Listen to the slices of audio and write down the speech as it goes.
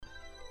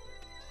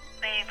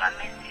Babe, I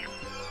miss you.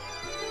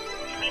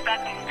 Hit me back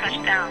when you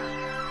touch down.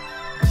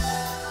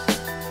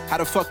 How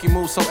the fuck you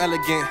move so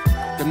elegant?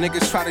 Them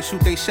niggas try to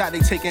shoot they shot, they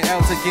taking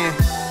L's again.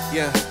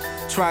 Yeah,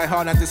 try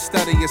hard not to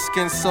stutter, your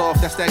skin soft,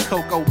 that's that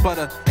cocoa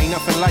butter, ain't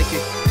nothing like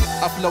it.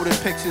 Uploading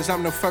pictures,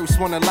 I'm the first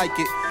one to like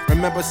it.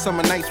 Remember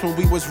summer nights when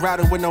we was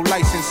riding with no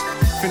license.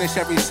 Finish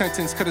every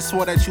sentence, could've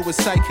swore that you was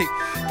psychic.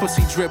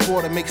 Pussy drip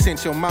water, makes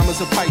sense, your mama's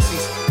a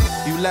Pisces.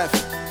 You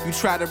left, you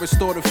tried to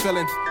restore the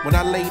feeling. When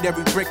I laid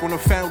every brick on the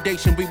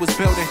foundation we was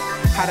building.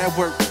 How that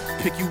work?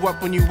 Pick you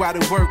up when you out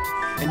at work.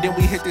 And then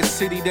we hit the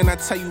city, then I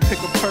tell you pick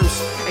a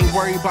purse. Ain't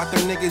worried about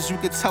them niggas, you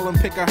could tell them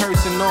pick a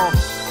hearse and all.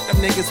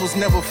 Them niggas was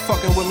never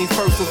fucking with me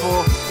first of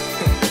all.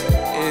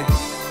 Yeah,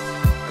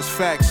 that's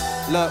facts,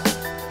 look.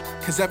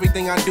 Cause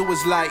everything I do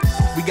is like,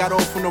 we got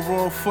off on the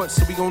wrong foot,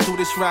 so we gon' do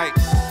this right.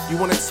 You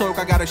wanna talk,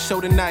 I got a show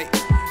tonight.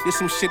 There's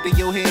some shit that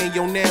your hair and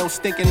your nails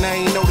thinking I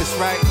ain't noticed,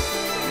 right?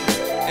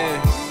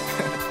 Yeah.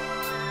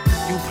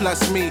 You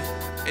plus me,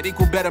 it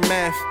equal better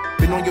math.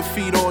 Been on your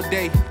feet all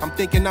day, I'm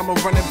thinking I'ma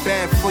run it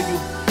bad for you.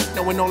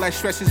 Knowing all that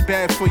stress is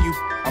bad for you.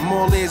 I'm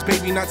all ears,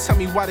 baby, now tell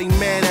me why they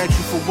mad at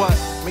you for what?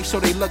 Make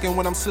sure they looking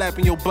when I'm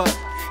slapping your butt.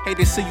 Hate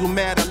to see you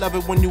mad, I love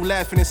it when you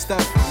laughing and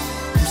stuff.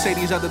 You say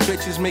these other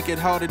bitches make it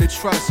harder to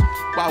trust.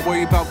 Why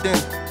worry about them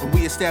when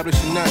we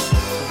establishing us?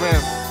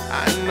 Well,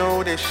 I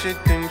know that shit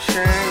didn't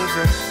change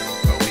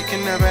us, but we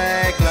can never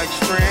act like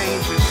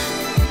strangers.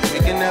 We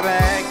can never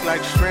act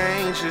like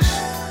strangers.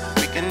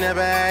 We can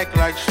never act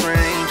like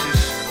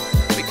strangers.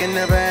 We can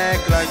never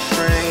act like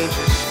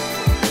strangers.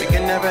 We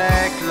can never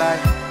act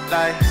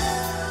like.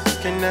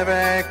 We can never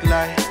act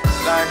like.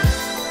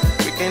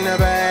 We can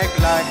never act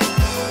like.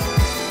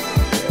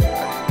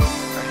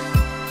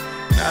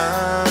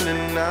 Na na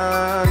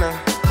na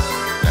na.